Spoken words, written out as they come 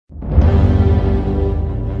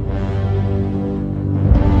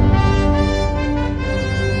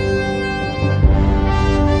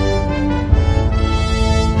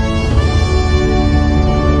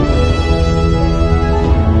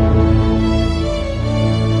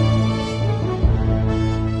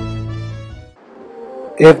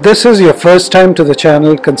If this is your first time to the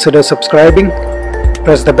channel, consider subscribing,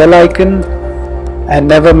 press the bell icon and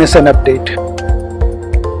never miss an update.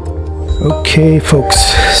 Okay folks,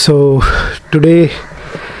 so today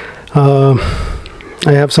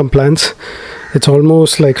I have some plans. It's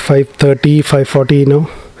almost like 5:30, 5:40 now,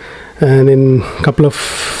 and in a couple of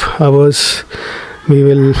hours we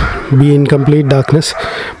will be in complete darkness.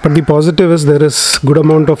 But the positive is there is good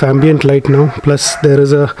amount of ambient light now, plus there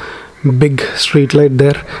is a big street light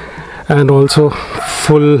there, and also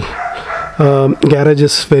full garage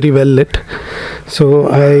is very well lit. So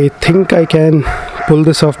I think I can pull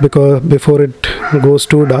this off before it goes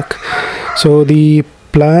too dark. So the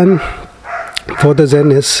plan for the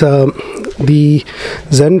Zen is the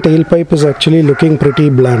Zen tailpipe is actually looking pretty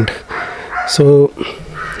bland. So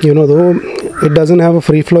though it doesn't have a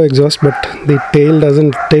free flow exhaust, but the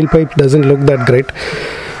tailpipe doesn't look that great.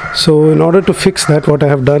 So in order to fix that, what I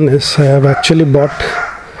have done is I have actually bought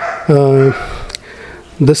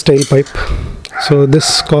this tailpipe. So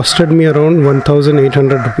this costed me around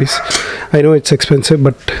 1,800 rupees. I know it's expensive,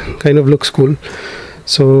 but kind of looks cool.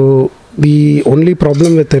 So the only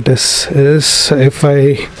problem with it is if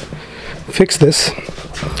I fix this,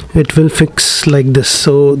 it will fix like this.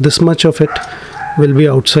 So this much of it will be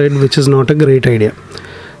outside, which is not a great idea.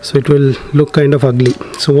 So it will look kind of ugly.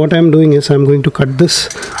 So what I'm doing is I'm going to cut this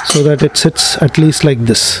so that it sits at least like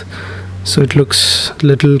this. So it looks a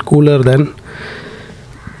little cooler than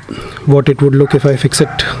what it would look if I fix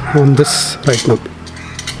it on this right now.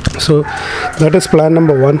 So that is plan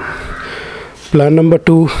number one. Plan number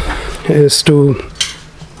two is to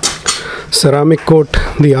ceramic coat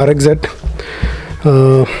the RXZ.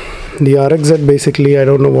 The RXZ, basically, I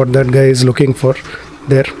don't know what that guy is looking for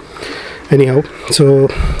there. Anyhow, so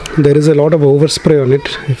there is a lot of overspray on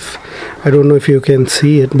it. I don't know if you can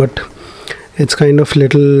see it, but it's kind of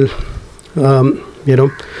little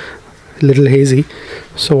little hazy.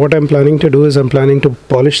 So what I'm planning to do is I'm planning to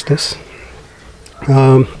polish this,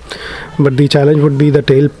 but the challenge would be the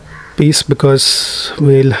tail piece, because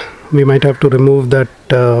we might have to remove that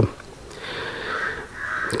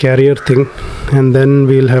carrier thing, and then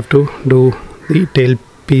we'll have to do the tail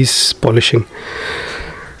piece polishing.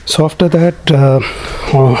 So after that,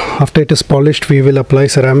 after it is polished, we will apply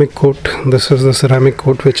ceramic coat. This is the ceramic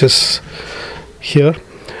coat which is here,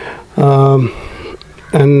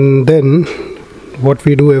 and then what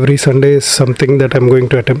we do every Sunday is something that I'm going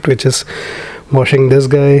to attempt, which is washing this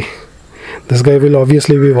guy. This guy will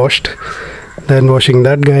obviously be washed, then washing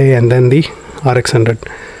that guy, and then the RX100.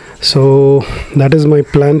 So that is my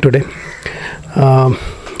plan today.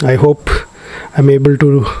 I hope I'm able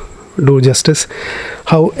to do justice.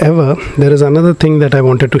 However, there is another thing that I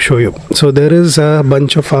wanted to show you. So there is a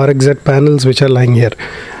bunch of RXZ panels which are lying here.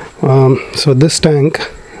 So this tank,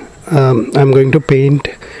 I'm going to paint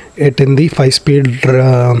it in the 5-speed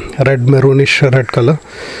red, maroonish red color.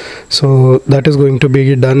 So that is going to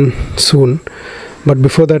be done soon. But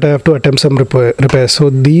before that, I have to attempt some repairs. So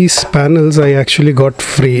these panels I actually got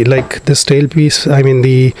free. Like this tailpiece, I mean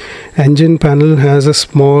the engine panel has a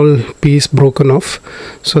small piece broken off.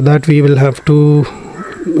 So that we will have to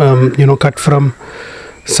cut from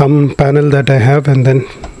some panel that I have and then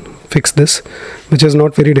fix this, which is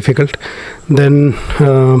not very difficult. Then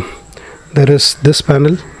there is this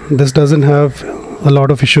panel. This doesn't have a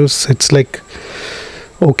lot of issues. It's like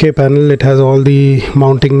okay panel. It has all the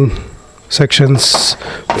mounting sections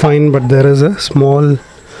fine, but there is a small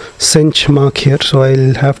cinch mark here, so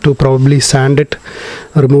I'll have to probably sand it,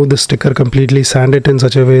 remove the sticker completely, sand it in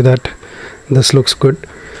such a way that this looks good.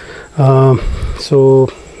 So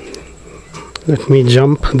let me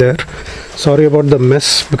jump there. Sorry about the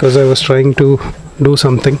mess, because I was trying to do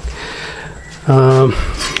something.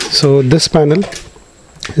 So this panel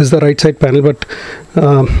is the right side panel, but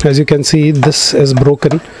as you can see, this is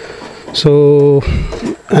broken. So,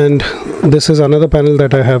 and this is another panel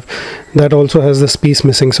that I have that also has this piece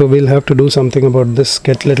missing, so we'll have to do something about this,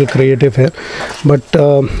 get a little creative here. But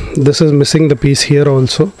this is missing the piece here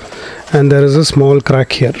also, and there is a small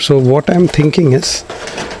crack here. So what I'm thinking is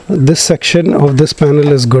this section of this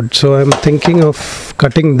panel is good, so I'm thinking of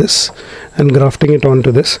cutting this and grafting it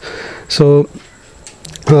onto this. So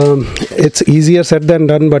it's easier said than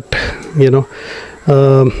done, but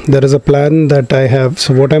there is a plan that I have.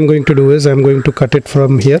 So what I'm going to do is I'm going to cut it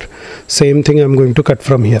from here. Same thing I'm going to cut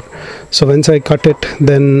from here. So once I cut it,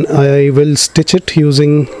 then I will stitch it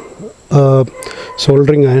using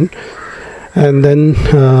soldering iron, and then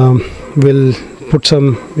we'll put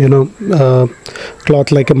some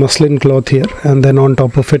cloth like a muslin cloth here, and then on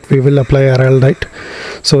top of it we will apply araldite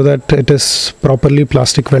so that it is properly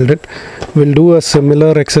plastic welded. We'll do a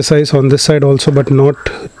similar exercise on this side also, but not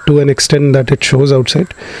to an extent that it shows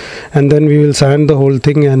outside, and then we will sand the whole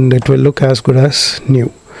thing and it will look as good as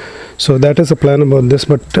new. So that is the plan about this,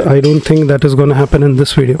 but I don't think that is going to happen in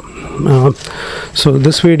this video. So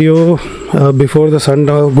this video, before the sun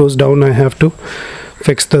goes down, I have to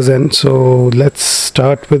fix the Zen. So let's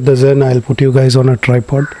start with the Zen. I'll put you guys on a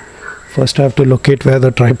tripod. First I have to locate where the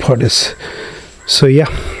tripod is. So yeah,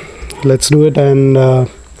 let's do it, and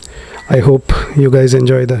I hope you guys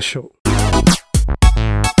enjoy the show.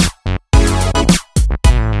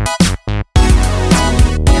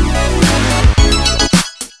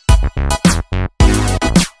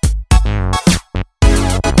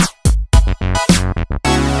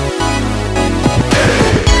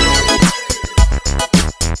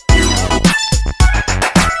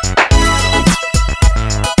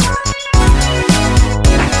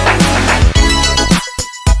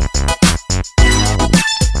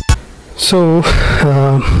 So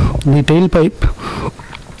the tailpipe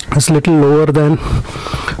is a little lower than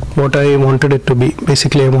what I wanted it to be.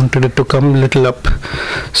 Basically I wanted it to come a little up.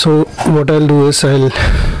 So what I'll do is I'll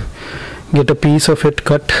get a piece of it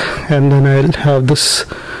cut, and then I'll have this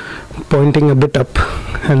pointing a bit up,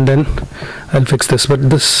 and then I'll fix this. But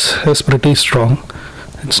this is pretty strong.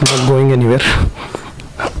 It's not going anywhere,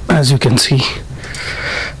 as you can see.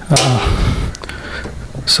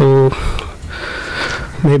 So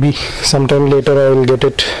maybe sometime later I will get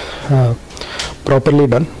it properly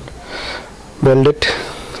done, weld it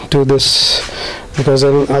to this, because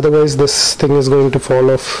otherwise this thing is going to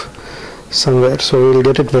fall off somewhere. So we will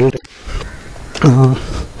get it welded.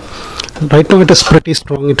 Right now it is pretty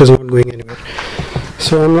strong, it is not going anywhere.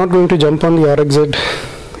 So I'm not going to jump on the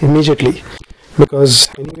RXZ immediately, because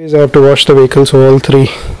anyways I have to wash the vehicle, so all three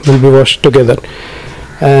will be washed together,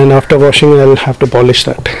 and after washing I'll have to polish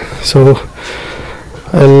that. So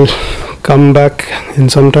I'll come back in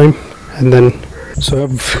some time, and then so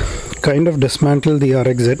I've kind of dismantled the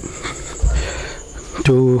RXZ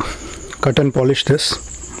to cut and polish this.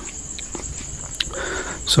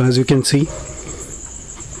 So as you can see,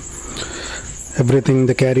 everything,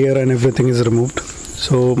 the carrier and everything is removed.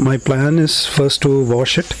 So my plan is first to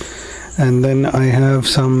wash it, and then I have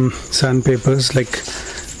some sandpapers, like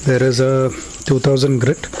there is a 2000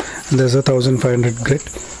 grit and there's a 1500 grit.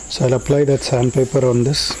 So I'll apply that sandpaper on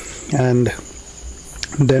this, and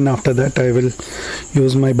then after that I will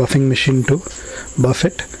use my buffing machine to buff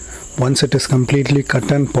it. Once it is completely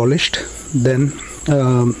cut and polished, then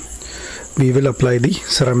we will apply the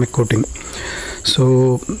ceramic coating.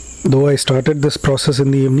 So though I started this process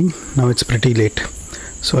in the evening, now it's pretty late,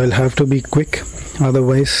 so I'll have to be quick,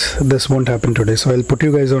 otherwise this won't happen today. So I'll put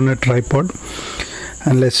you guys on a tripod,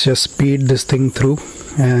 and let's just speed this thing through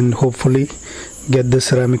and hopefully get this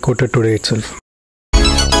ceramic coated today itself.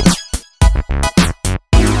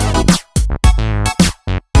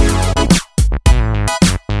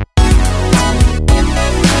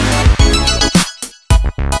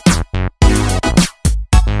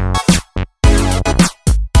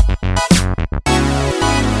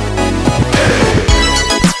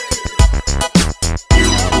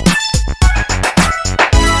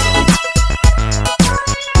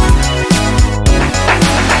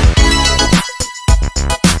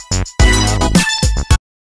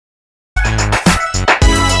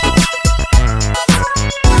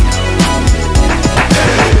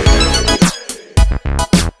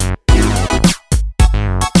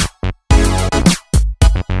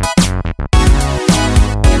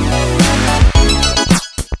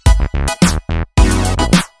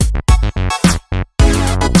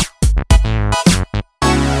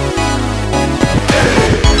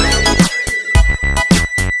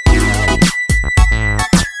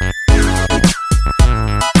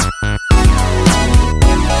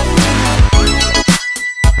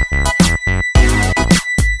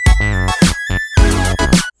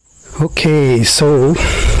 Okay, so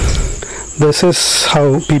this is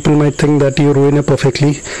how people might think that you ruin a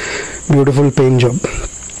perfectly beautiful paint job.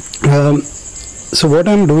 So what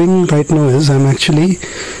I'm doing right now is I'm actually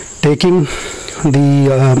taking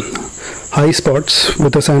the high spots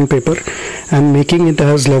with a sandpaper and making it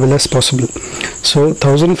as level as possible. So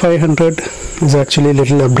 1500 is actually a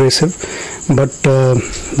little abrasive, but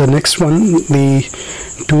the next one, the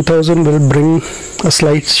 2000, will bring a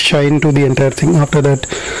slight shine to the entire thing. After that,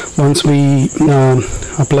 once we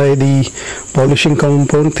apply the polishing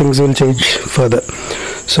compound, things will change further.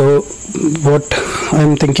 So what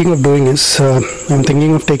I'm thinking of doing is I'm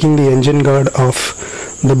thinking of taking the engine guard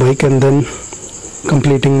off the bike and then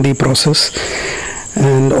completing the process,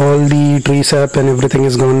 and all the tree sap and everything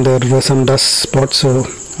is gone. There were some dust spots, so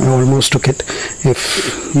I almost took it.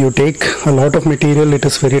 If you take a lot of material, it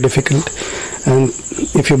is very difficult, and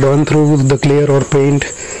if you burn through the clear or paint,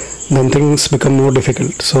 then things become more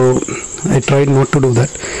difficult. So I tried not to do that.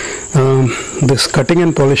 This cutting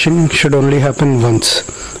and polishing should only happen once.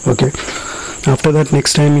 Okay, after that,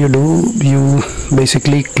 next time you do, you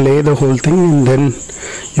basically clay the whole thing, and then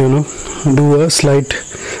do a slight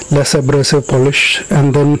less abrasive polish,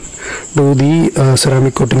 and then do the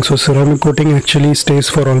ceramic coating. So ceramic coating actually stays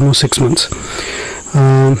for almost 6 months.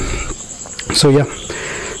 So yeah,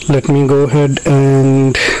 let me go ahead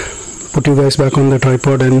and put you guys back on the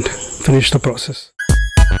tripod and finish the process.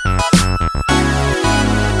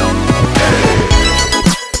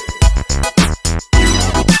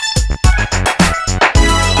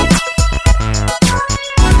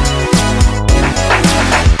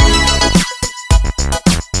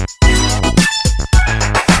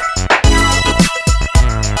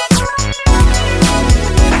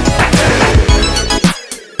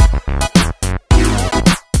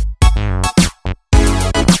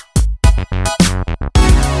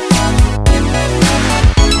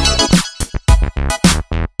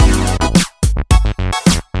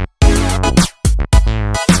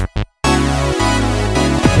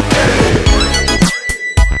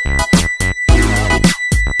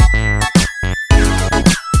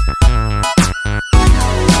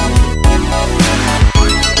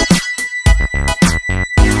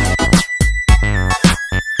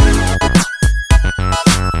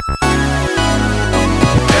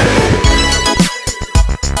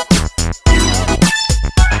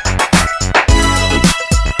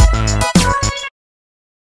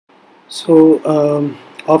 So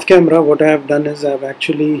off camera, what I have done is I have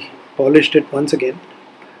actually polished it once again.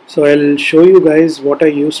 So I'll show you guys what I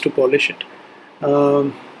used to polish it.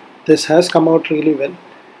 This has come out really well.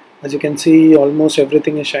 As you can see, almost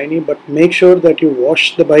everything is shiny, but make sure that you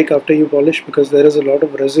wash the bike after you polish, because there is a lot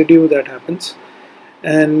of residue that happens,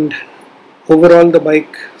 and overall the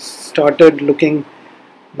bike started looking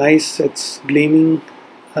nice. It's gleaming.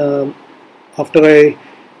 After I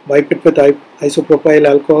wipe it with isopropyl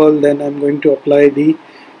alcohol, then I'm going to apply the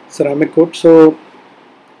ceramic coat. So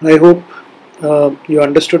I hope you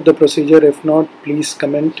understood the procedure. If not, please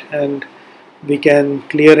comment and we can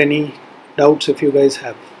clear any doubts if you guys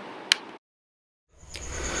have.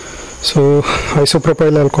 So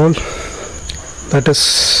isopropyl alcohol, that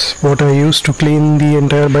is what I use to clean the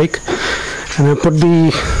entire bike, and I put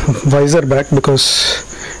the visor back because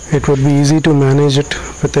it would be easy to manage it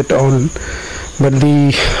with it on. But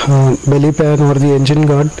the belly pan or the engine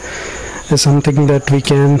guard is something that we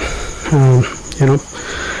can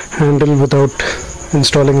handle without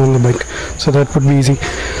installing on the bike, so that would be easy.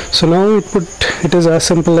 So now it is as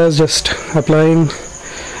simple as just applying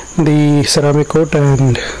the ceramic coat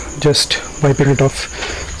and just wiping it off.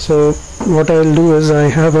 So what I will do is I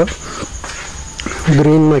have a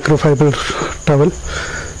green microfiber towel,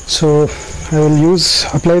 so I will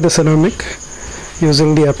apply the ceramic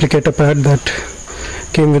using the applicator pad that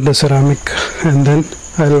came with the ceramic, and then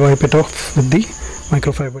I will wipe it off with the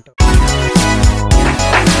microfiber towel.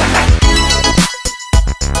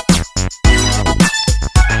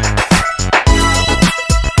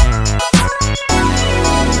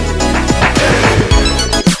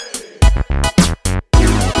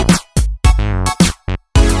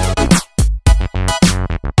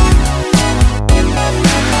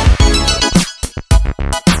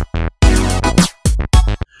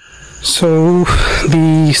 So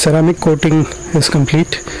the ceramic coating is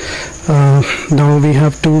complete. Now we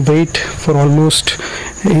have to wait for almost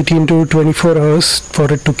 18 to 24 hours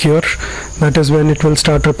for it to cure. That is when it will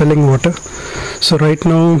start repelling water. So right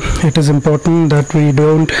now it is important that we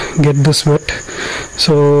don't get this wet.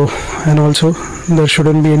 So, and also there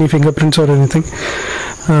shouldn't be any fingerprints or anything.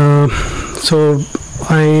 So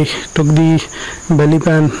I took the belly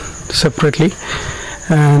pan separately,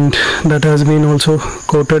 and that has been also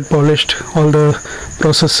coated, polished. All the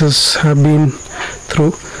processes have been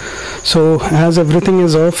through. So as everything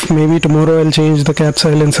is off, maybe tomorrow I'll change the cat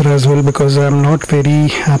silencer as well, because I'm not very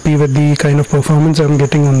happy with the kind of performance I'm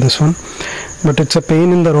getting on this one. But it's a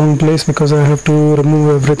pain in the wrong place, because I have to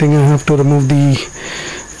remove everything. I have to remove the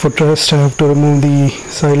footrest, I have to remove the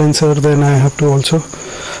silencer, then I have to also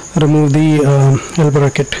remove the L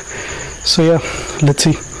bracket. So yeah, let's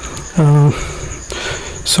see.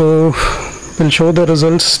 So we'll show the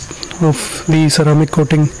results of the ceramic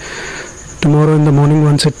coating tomorrow in the morning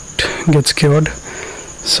once it gets cured.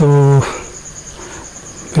 So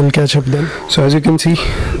we'll catch up then. So as you can see,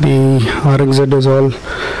 the RXZ is all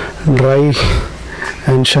dry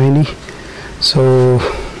and shiny. So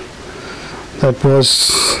that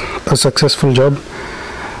was a successful job.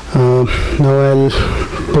 Now I'll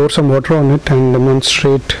pour some water on it and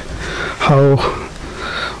demonstrate how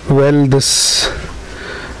well this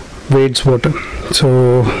wades water.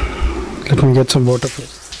 So let me get some water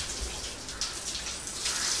first.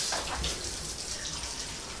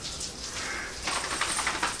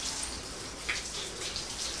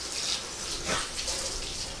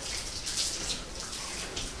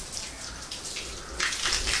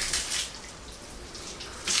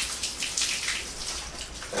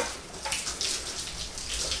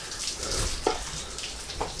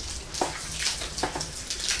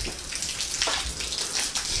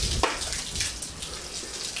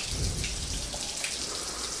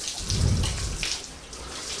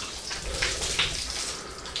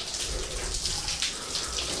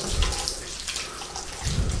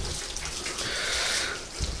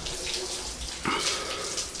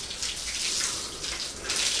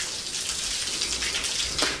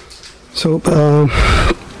 So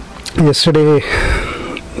yesterday,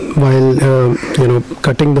 while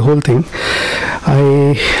cutting the whole thing,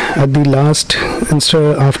 at the last,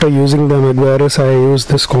 after using the Maguires, I used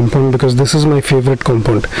this compound because this is my favorite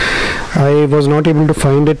compound. I was not able to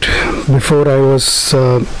find it before I was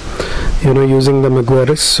using the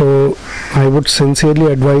Maguires, so I would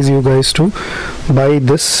sincerely advise you guys to buy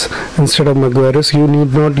this instead of Maguires. You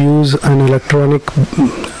need not use an electric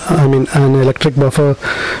buffer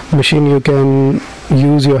machine. You can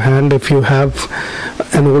use your hand. If you have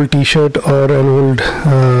an old t-shirt or an old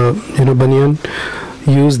banyan,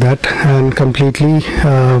 use that and completely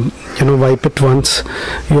wipe it once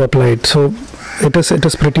you apply it. So it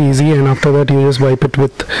is pretty easy, and after that you just wipe it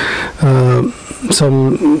with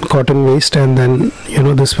some cotton waste, and then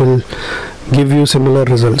this will give you similar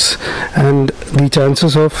results. And the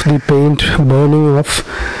chances of the paint burning off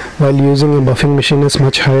while using a buffing machine is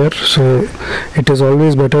much higher, so it is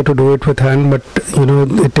always better to do it with hand, but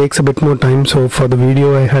it takes a bit more time. So for the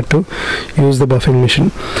video I had to use the buffing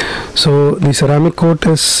machine. So the ceramic coat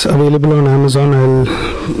is available on Amazon. I'll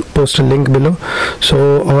post a link below.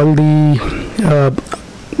 So all the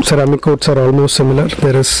ceramic coats are almost similar.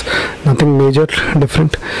 There is nothing major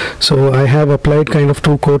different. So I have applied kind of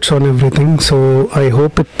 2 coats on everything, so I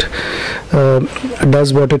hope it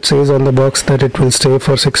does what it says on the box, that it will stay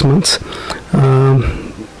for 6 months.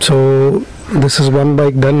 So this is one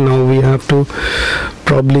bike done. Now we have to,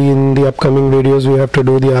 probably in the upcoming videos, we have to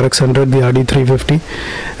do the RX100, the RD350,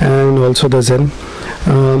 and also the Zen.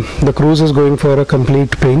 The cruze is going for a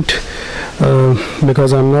complete paint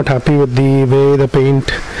because I'm not happy with the way the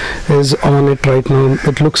paint is on it right now.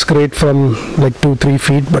 It looks great from like 2-3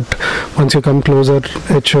 feet, but once you come closer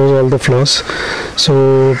it shows all the flaws.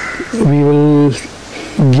 So we will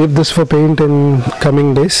give this for paint in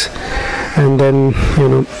coming days, and then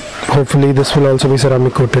hopefully this will also be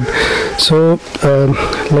ceramic coated. So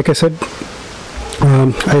like I said,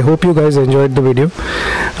 I hope you guys enjoyed the video.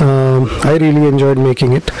 I really enjoyed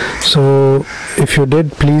making it. So if you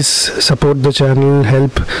did, please support the channel,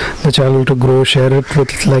 help the channel to grow, share it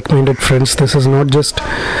with like-minded friends. This is not just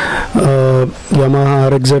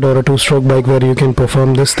Yamaha RXZ or a 2-stroke bike where you can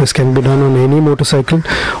perform this. This can be done on any motorcycle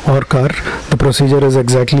or car. The procedure is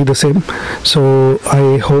exactly the same. So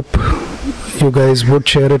I hope you guys would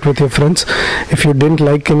share it with your friends. If you didn't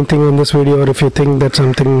like anything on this video, or if you think that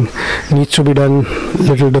something needs to be done a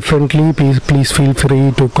little differently, please feel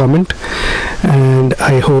free to comment, and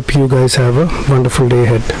I hope you guys have a wonderful day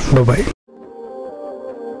ahead. Bye bye.